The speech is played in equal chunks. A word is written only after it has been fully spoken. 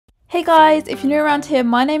Hey guys, if you're new around here,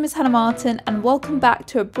 my name is Hannah Martin and welcome back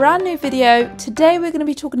to a brand new video. Today we're going to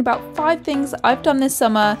be talking about 5 things I've done this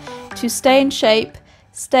summer to stay in shape,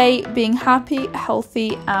 stay being happy,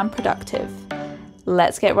 healthy and productive.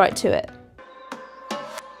 Let's get right to it.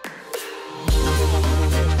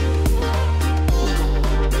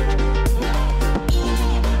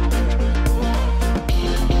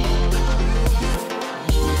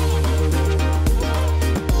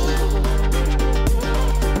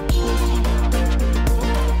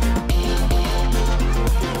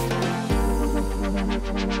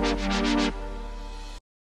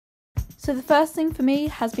 So the first thing for me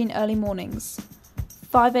has been early mornings.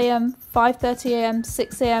 5 AM, 5:30 AM,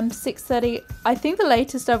 6 AM, 6:30. I think the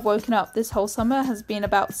latest I've woken up this whole summer has been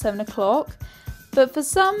about 7 o'clock. But for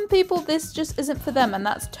some people this just isn't for them and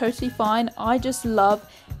that's totally fine. I just love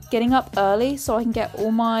getting up early so I can get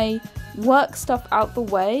all my work stuff out the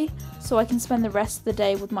way so I can spend the rest of the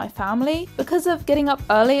day with my family. Because of getting up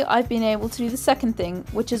early, I've been able to do the second thing,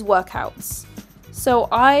 which is workouts. So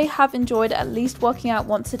I have enjoyed at least working out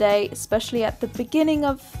once a day, especially at the beginning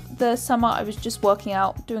of the summer. I was just working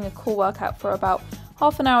out, doing a core workout for about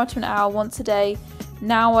half an hour to an hour once a day.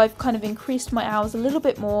 Now I've kind of increased my hours a little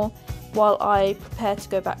bit more while I prepare to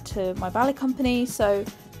go back to my ballet company. So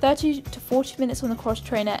 30 to 40 minutes on the cross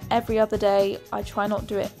trainer every other day. I try not to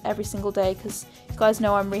do it every single day because you guys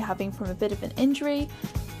know I'm rehabbing from a bit of an injury.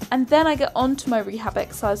 And then I get on to my rehab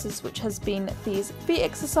exercises, which has been these feet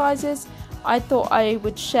exercises. I thought I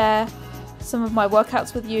would share some of my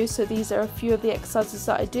workouts with you, so these are a few of the exercises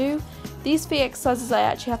that I do. These feet exercises I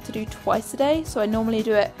actually have to do twice a day, so I normally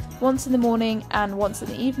do it once in the morning and once in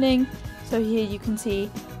the evening. So here you can see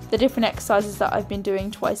the different exercises that I've been doing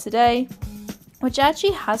twice a day, which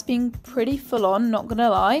actually has been pretty full on, not gonna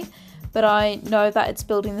lie, but I know that it's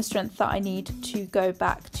building the strength that I need to go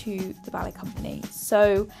back to the ballet company.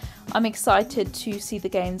 So I'm excited to see the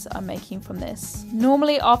gains I'm making from this.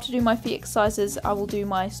 Normally after doing my feet exercises, I will do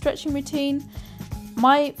my stretching routine.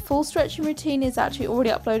 My full stretching routine is actually already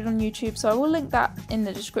uploaded on YouTube, so I will link that in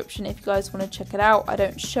the description if you guys want to check it out. I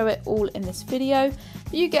don't show it all in this video,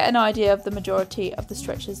 but you get an idea of the majority of the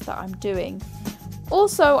stretches that I'm doing.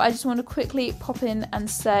 Also, I just want to quickly pop in and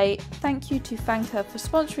say thank you to Fanka for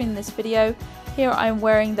sponsoring this video. Here I am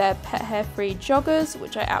wearing their pet hair free joggers,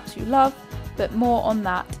 which I absolutely love, but more on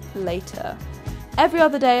that later. Every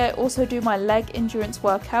other day I also do my leg endurance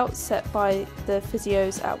workout set by the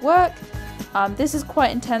physios at work. This is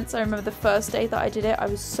quite intense. I remember the first day that I did it, I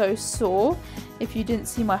was so sore. If you didn't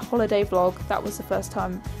see my holiday vlog, that was the first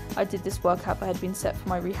time I did this workout that had been set for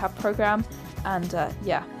my rehab program, and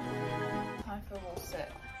yeah.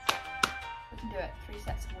 Do it 3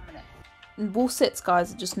 sets in 1 minute. Wall sits,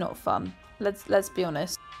 guys, are just not fun. Let's be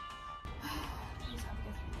honest.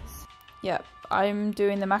 Yeah, I'm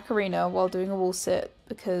doing the Macarena while doing a wall sit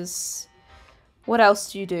because what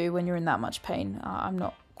else do you do when you're in that much pain? I'm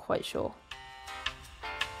not quite sure.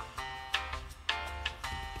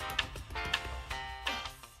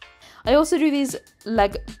 I also do these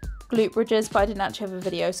leg glute bridges, but I didn't actually have a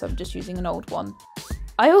video, so I'm just using an old one.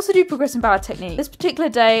 I also do progressive ballet technique. This particular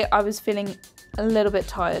day, I was feeling a little bit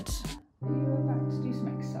tired. Are you back to do some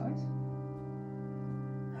exercise?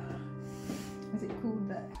 Is it cool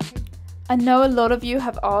there? I know a lot of you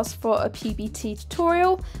have asked for a PBT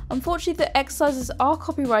tutorial. Unfortunately, the exercises are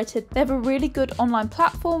copyrighted. They have a really good online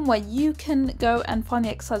platform where you can go and find the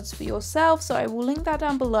exercises for yourself, so I will link that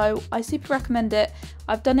down below. I super recommend it.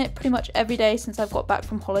 I've done it pretty much every day since I've got back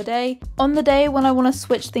from holiday. On the day when I want to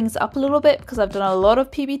switch things up a little bit, because I've done a lot of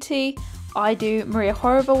PBT, I do Maria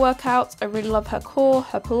Horrible workouts. I really love her core,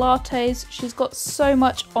 her Pilates. She's got so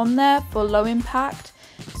much on there for low impact,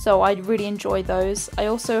 so I really enjoy those. I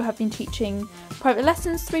also have been teaching private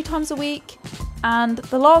lessons 3 times a week, and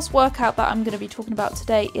the last workout that I'm going to be talking about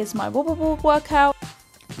today is my wobble board workout.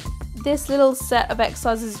 This little set of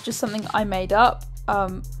exercises is just something I made up.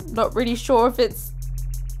 Not really sure if it's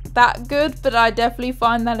that good, but I definitely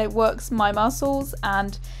find that it works my muscles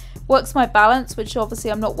and works my balance, which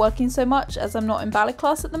obviously I'm not working so much as I'm not in ballet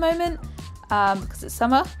class at the moment because it's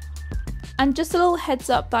summer. And just a little heads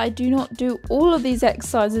up that I do not do all of these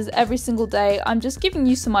exercises every single day. I'm just giving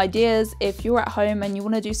you some ideas if you're at home and you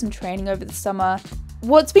want to do some training over the summer.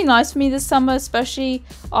 What's been nice for me this summer, especially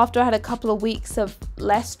after I had a couple of weeks of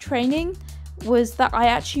less training, was that I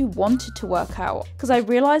actually wanted to work out, because I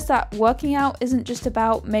realized that working out isn't just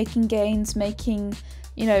about making gains, making,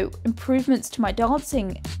 you know, improvements to my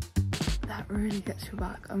dancing. That really gets your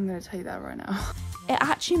back. I'm going to tell you that right now. It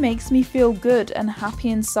actually makes me feel good and happy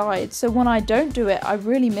inside. So when I don't do it, I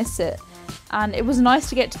really miss it. and it was nice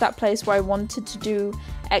to get to that place where I wanted to do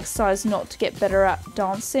exercise not to get better at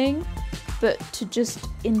dancing, but to just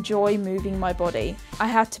enjoy moving my body. I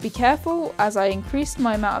had to be careful as I increased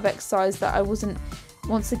my amount of exercise that I wasn't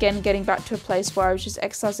once again getting back to a place where I was just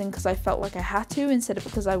exercising because I felt like I had to instead of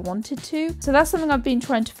because I wanted to. So that's something I've been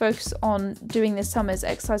trying to focus on doing this summer, is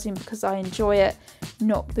exercising because I enjoy it,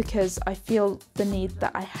 not because I feel the need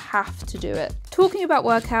that I have to do it. Talking about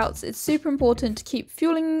workouts, it's super important to keep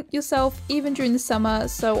fueling yourself even during the summer,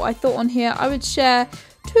 so I thought on here I would share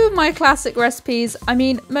 2 of my classic recipes. I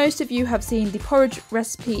mean, most of you have seen the porridge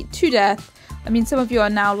recipe to death. I mean, some of you are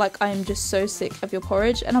now like, I am just so sick of your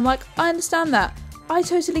porridge, and I'm like, I understand that. I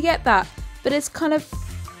totally get that, but it's kind of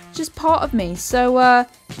just part of me. So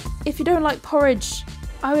if you don't like porridge,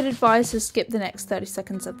 I would advise to skip the next 30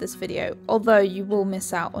 seconds of this video, although you will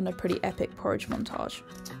miss out on a pretty epic porridge montage.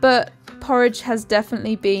 But porridge has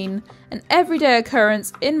definitely been an everyday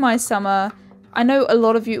occurrence in my summer. I know a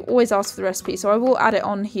lot of you always ask for the recipe, so I will add it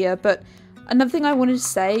on here, but another thing I wanted to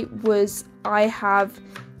say was I have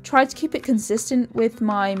tried to keep it consistent with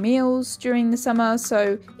my meals during the summer,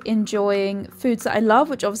 so enjoying foods that I love,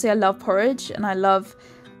 which obviously I love porridge and I love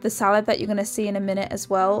the salad that you're going to see in a minute as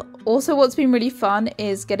well. Also, what's been really fun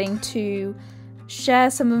is getting to share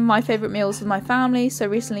some of my favourite meals with my family. So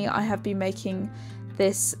recently I have been making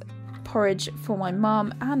this porridge for my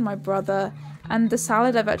mum and my brother, and the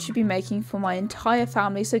salad I've actually been making for my entire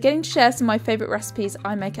family. So getting to share some of my favourite recipes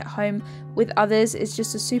I make at home with others is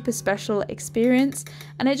just a super special experience,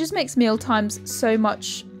 and it just makes meal times so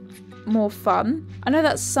much more fun. I know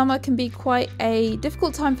that summer can be quite a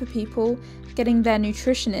difficult time for people getting their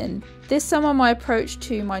nutrition in. This summer my approach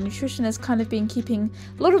to my nutrition has kind of been keeping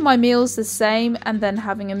a lot of my meals the same and then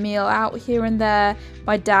having a meal out here and there.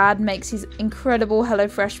 My dad makes his incredible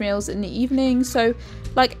HelloFresh meals in the evening, so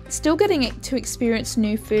like still getting it to experience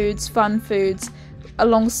new foods, fun foods,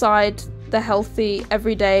 alongside the healthy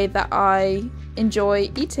everyday that I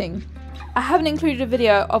enjoy eating. I haven't included a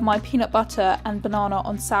video of my peanut butter and banana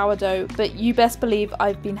on sourdough, but you best believe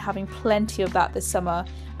I've been having plenty of that this summer,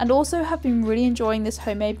 and also have been really enjoying this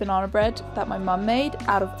homemade banana bread that my mum made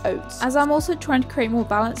out of oats. As I'm also trying to create more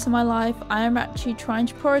balance in my life, I am actually trying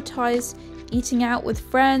to prioritise eating out with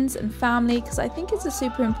friends and family, because I think it's a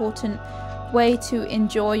super important way to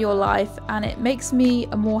enjoy your life, and it makes me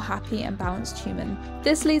a more happy and balanced human.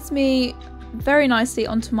 This leads me very nicely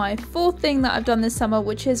onto my 4th thing that I've done this summer,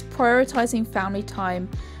 which is prioritizing family time.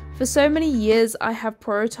 For so many years I have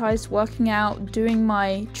prioritized working out, doing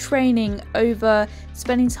my training over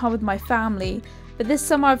spending time with my family, but this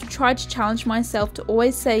summer I've tried to challenge myself to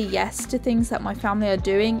always say yes to things that my family are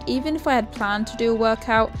doing, even if I had planned to do a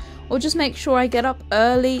workout, or just make sure I get up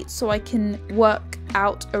early so I can work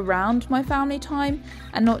out around my family time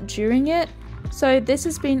and not during it. So this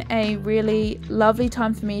has been a really lovely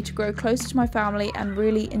time for me to grow closer to my family and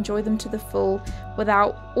really enjoy them to the full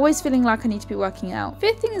without always feeling like I need to be working out.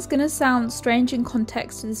 5th thing is going to sound strange in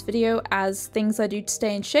context to this video as things I do to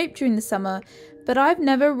stay in shape during the summer, but I've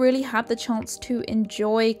never really had the chance to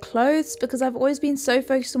enjoy clothes because I've always been so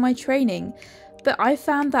focused on my training. But I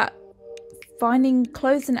found that finding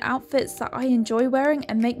clothes and outfits that I enjoy wearing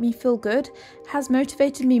and make me feel good has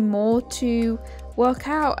motivated me more to work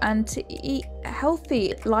out and to eat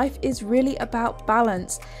healthy. Life is really about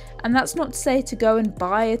balance, and that's not to say to go and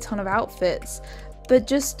buy a ton of outfits, but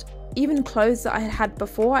just even clothes that I had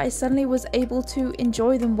before, I suddenly was able to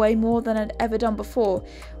enjoy them way more than I'd ever done before,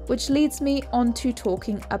 which leads me on to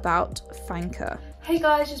talking about Fanka. Hey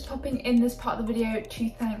guys, just popping in this part of the video to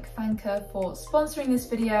thank Fanka for sponsoring this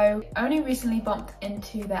video. I only recently bumped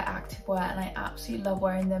into their activewear and I absolutely love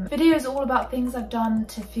wearing them. The video is all about things I've done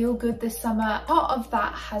to feel good this summer. Part of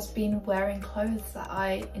that has been wearing clothes that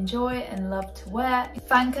I enjoy and love to wear.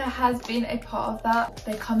 Fanka has been a part of that.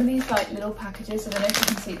 They come in these like little packages. I don't know if you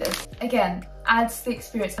can see this. Again, adds to the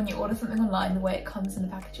experience when you order something online. The way it comes in the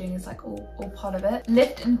packaging is like all part of it.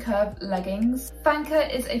 Lift and curve leggings.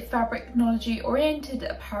 Fanka is a fabric technology oriented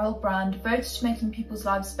apparel brand devoted to making people's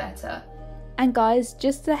lives better. And guys,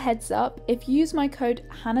 just a heads up, if you use my code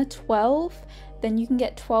Hannah12, then you can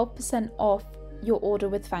get 12% off your order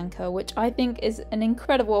with Fanka, which I think is an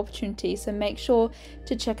incredible opportunity, so make sure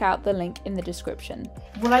to check out the link in the description.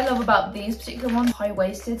 What I love about these particular ones,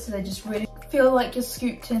 high-waisted, so they just really feel like you're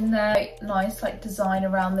scooped in there. Nice like design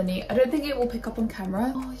around the knee. I don't think it will pick up on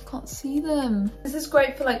camera. Oh, you can't see them. This is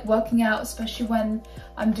great for like working out, especially when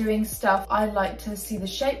I'm doing stuff. I like to see the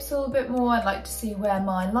shapes a little bit more. I like to see where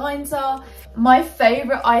my lines are. My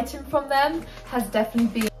favorite item from them has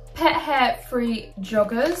definitely been pet hair free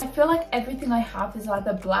joggers. I feel like everything I have is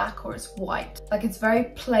either black or it's white. Like it's very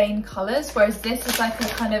plain colors, whereas this is like a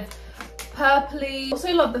kind of purpley.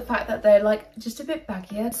 Also love the fact that they're like just a bit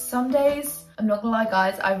baggier. Some days, I'm not gonna lie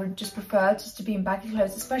guys, I would just prefer just to be in baggy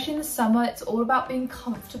clothes, especially in the summer. It's all about being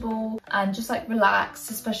comfortable and just like relaxed,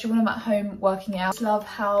 especially when I'm at home working out. I just love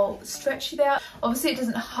how stretchy they are. Obviously it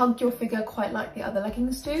doesn't hug your figure quite like the other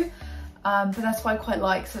leggings do, but that's what I quite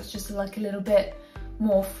like. So it's just like a little bit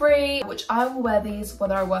more free, which I will wear these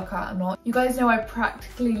whether I work out or not. You guys know I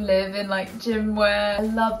practically live in like gym wear. I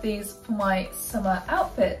love these for my summer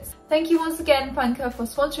outfits. Thank you once again, Fanka, for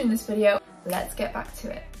sponsoring this video. Let's get back to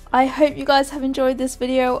it. I hope you guys have enjoyed this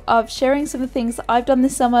video of sharing some of the things that I've done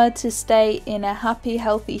this summer to stay in a happy,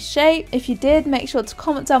 healthy shape. If you did, make sure to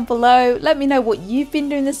comment down below. Let me know what you've been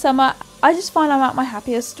doing this summer. I just find I'm at my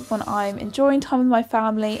happiest when I'm enjoying time with my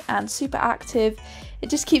family and super active. It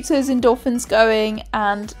just keeps those endorphins going,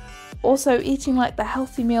 and also eating like the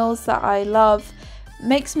healthy meals that I love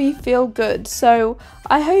makes me feel good. So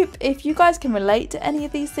I hope if you guys can relate to any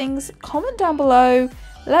of these things, comment down below.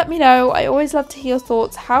 Let me know. I always love to hear your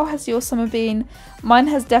thoughts. How has your summer been? Mine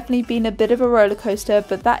has definitely been a bit of a roller coaster,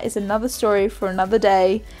 but that is another story for another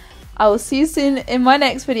day. I will see you soon in my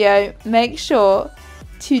next video. Make sure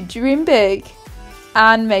to dream big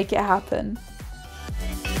and make it happen.